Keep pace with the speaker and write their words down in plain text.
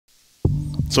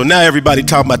So now everybody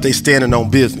talking about they standing on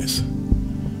business.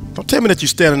 Don't tell me that you're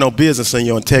standing on business and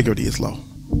your integrity is low.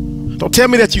 Don't tell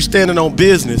me that you're standing on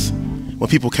business when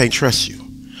people can't trust you.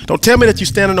 Don't tell me that you're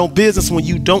standing on business when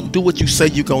you don't do what you say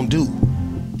you're gonna do.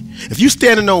 If you're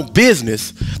standing on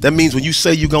business, that means when you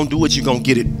say you're gonna do it, you're gonna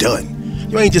get it done.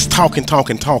 You ain't just talking.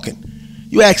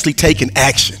 You actually taking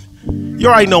action. You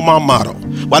already know my motto.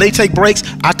 While they take breaks,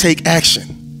 I take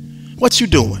action. What you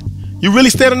doing? You really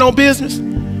standing on business?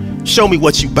 Show me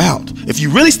what you about. If you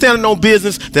really standing on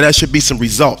business, then there should be some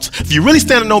results. If you really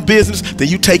standing on business, then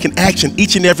you taking action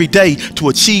each and every day to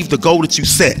achieve the goal that you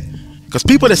set. Because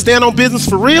people that stand on business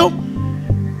for real,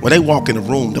 when they walk in the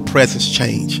room, the presence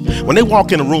change. When they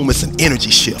walk in the room, it's an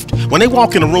energy shift. When they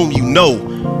walk in the room, you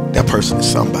know that person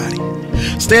is somebody.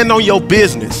 Stand on your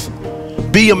business.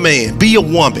 Be a man, be a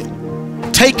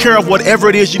woman. Take care of whatever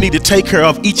it is you need to take care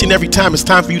of each and every time it's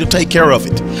time for you to take care of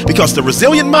it. Because the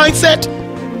resilient mindset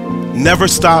never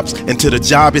stops until the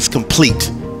job is complete.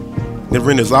 It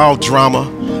renders all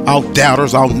drama, all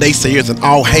doubters, all naysayers, and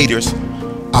all haters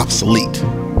obsolete.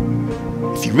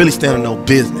 If you really standing on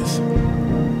business,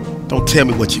 don't tell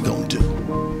me what you're gonna do.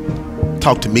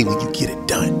 Talk to me when you get it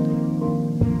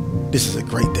done. This is a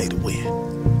great day to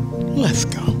win. Let's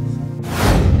go.